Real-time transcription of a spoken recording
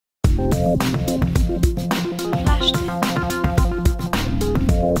Flashed it.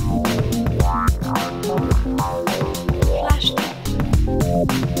 Flashed it.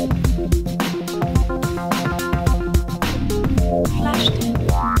 Flashed it.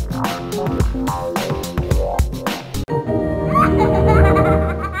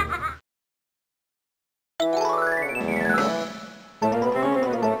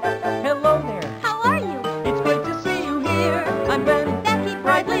 Hello there. How are you? It's good to see you here. I'm Ben. Becky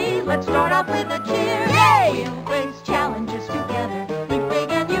Brightly. Let's start off with a cheer. Yay! We'll face challenges together. Think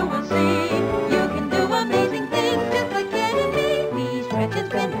big and you will see. You can do amazing things just like Ben and me. We stretch and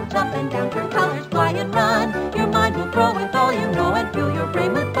spin, jump and down, turn colors, fly and run. Your mind will grow with all you know and fill your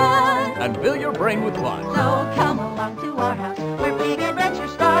brain with fun. And fill your brain with fun. So come along to our house where big adventure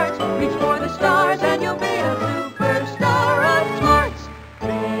starts. Reach for the stars and you'll be a superstar of smarts.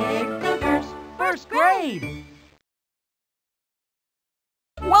 Big thinkers, First grade.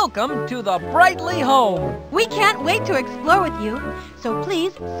 Welcome to the Brightly home. we can't wait to explore with you, so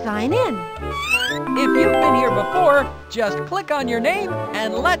please sign in. If you've been here before, just click on your name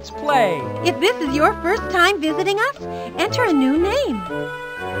and let's play. If this is your first time visiting us, enter a new name.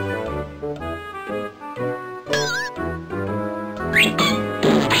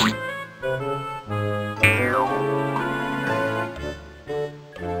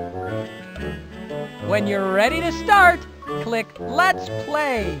 When you're ready to start, click Let's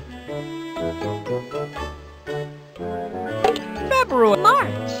Play. February,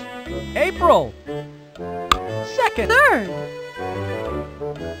 March, April, 2nd, 3rd,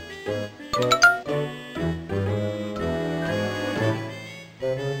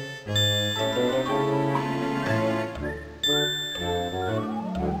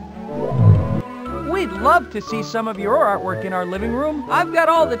 We'd love to see some of your artwork in our living room. I've got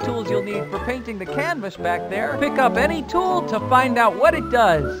all the tools you'll need for painting the canvas back there. Pick up any tool to find out what it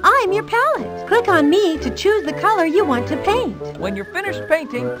does. I'm your palette. Click on me to choose the color you want to paint. When you're finished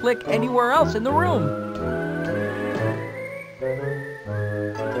painting, click anywhere else in the room.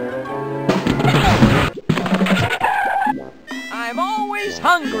 I'm always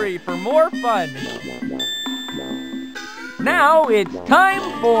hungry for more fun. Now it's time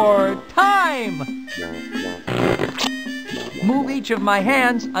for time. Move each of my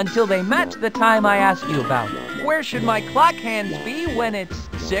hands until they match the time I asked you about. Where should my clock hands be when it's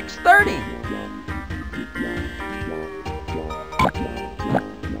 6:30?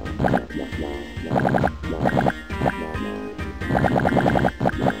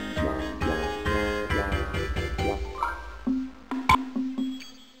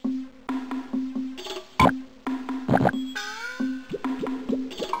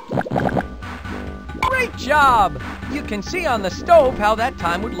 Great job! You can see on the stove how that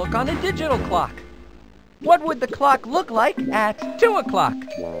time would look on a digital clock. What would the clock look like at 2 o'clock?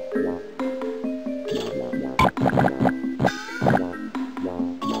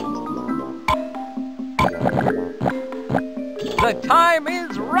 The time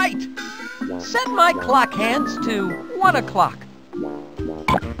is right! Set my clock hands to 1 o'clock.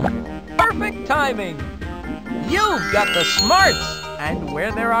 Perfect timing! You've got the smarts! And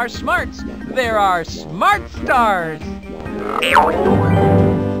where there are smarts, there are smart stars!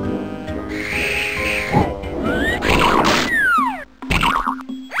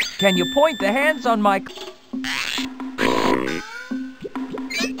 Can you point the hands on my...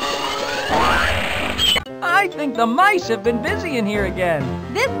 I think the mice have been busy in here again.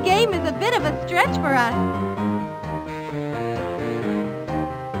 This game is a bit of a stretch for us.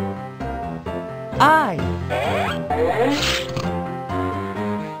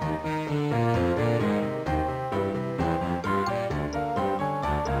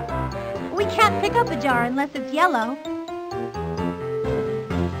 We can't pick up a jar unless it's yellow.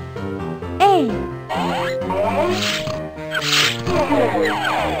 A.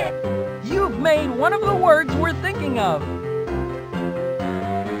 You've made one of the words we're thinking of.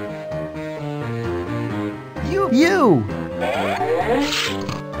 You.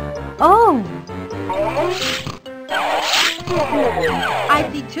 Oh. I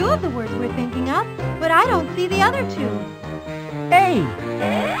see 2 of the words we're thinking of, but I don't see the other 2. A.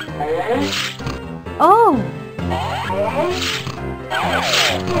 Oh.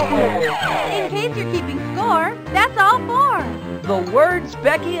 In case you're keeping score, that's all 4. The words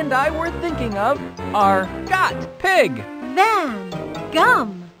Becky and I were thinking of are got, pig, Van,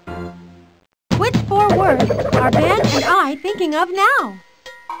 gum. Which 4 words are Ben and I thinking of now?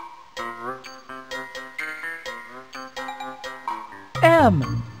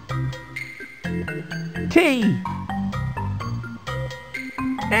 M, T,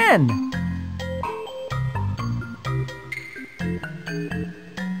 N.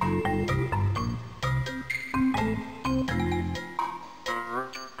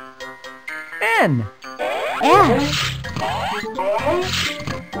 N. S.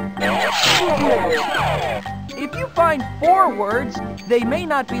 If you find 4 words, they may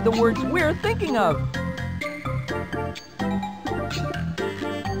not be the words we're thinking of.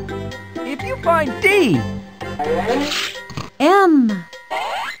 If you find D. M.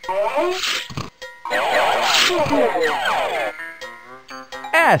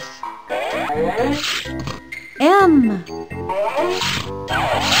 S. M.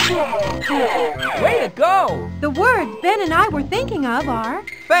 Way to go! The words Ben and I were thinking of are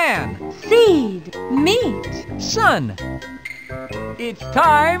Fan. seed, meat, Sun. It's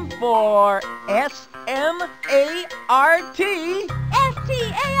time for S-M-A-R-T.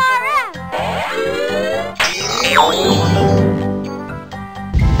 S-T-A-R-S.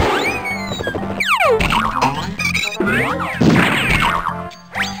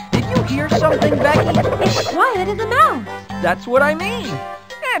 Did you hear something, Becky? It's quiet as a mouse. That's what I mean.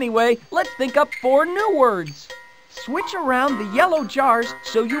 Anyway, let's think up 4 new words. Switch around the yellow jars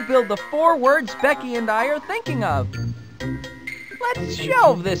so you build the 4 words Becky and I are thinking of. Let's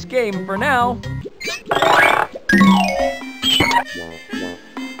shelve this game for now.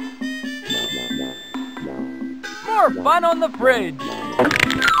 More fun on the fridge.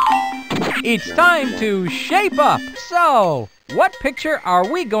 It's time to shape up. So, what picture are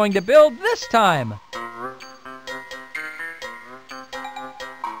we going to build this time?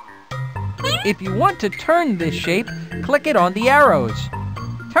 If you want to turn this shape, click it on the arrows.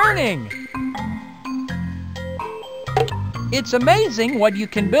 Turning! It's amazing what you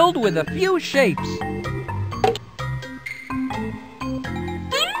can build with a few shapes.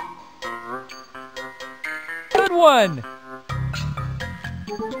 Good one!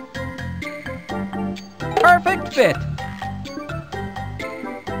 Perfect fit!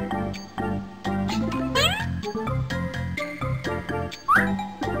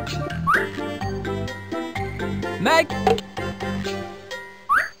 Meg!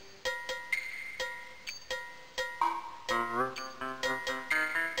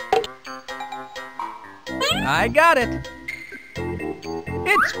 I got it!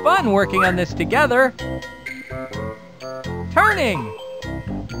 It's fun working on this together! Turning!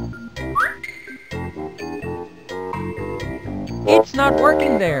 It's not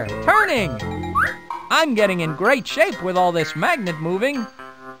working there! Turning! I'm getting in great shape with all this magnet moving.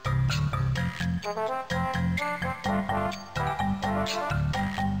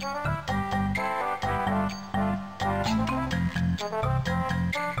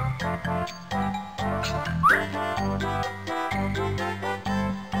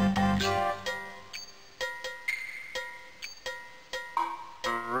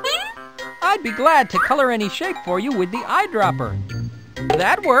 I'd be glad to color any shape for you with the eyedropper.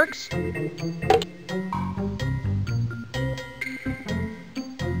 That works.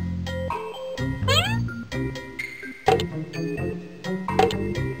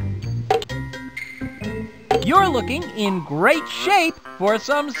 You're looking in great shape for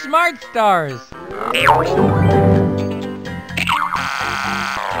some smart stars.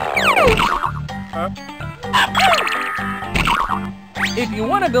 If you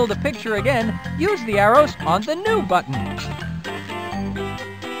want to build a picture again, use the arrows on the New button.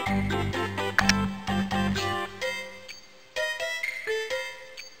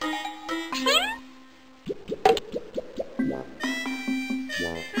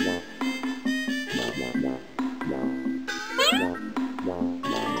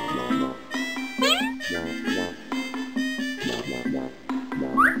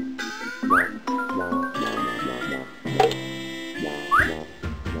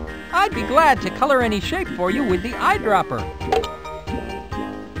 I'd be glad to color any shape for you with the eyedropper.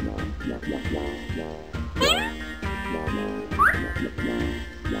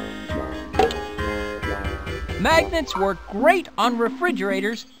 Magnets work great on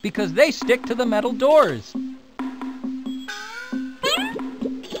refrigerators because they stick to the metal doors.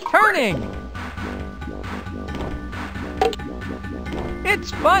 Turning!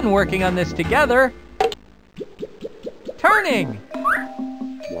 It's fun working on this together. Turning!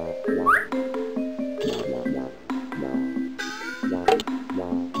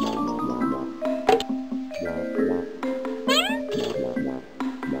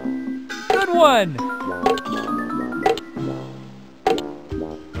 Good one!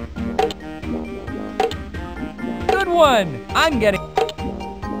 Good one! I'm getting...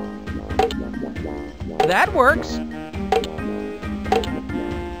 That works.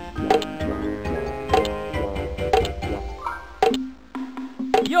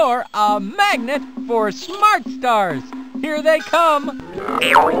 You're a magnet for smart stars. Here they come.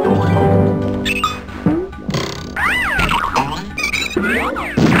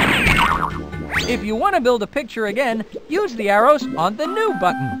 If you want to build a picture again, use the arrows on the New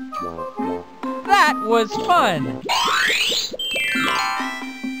button. That was fun!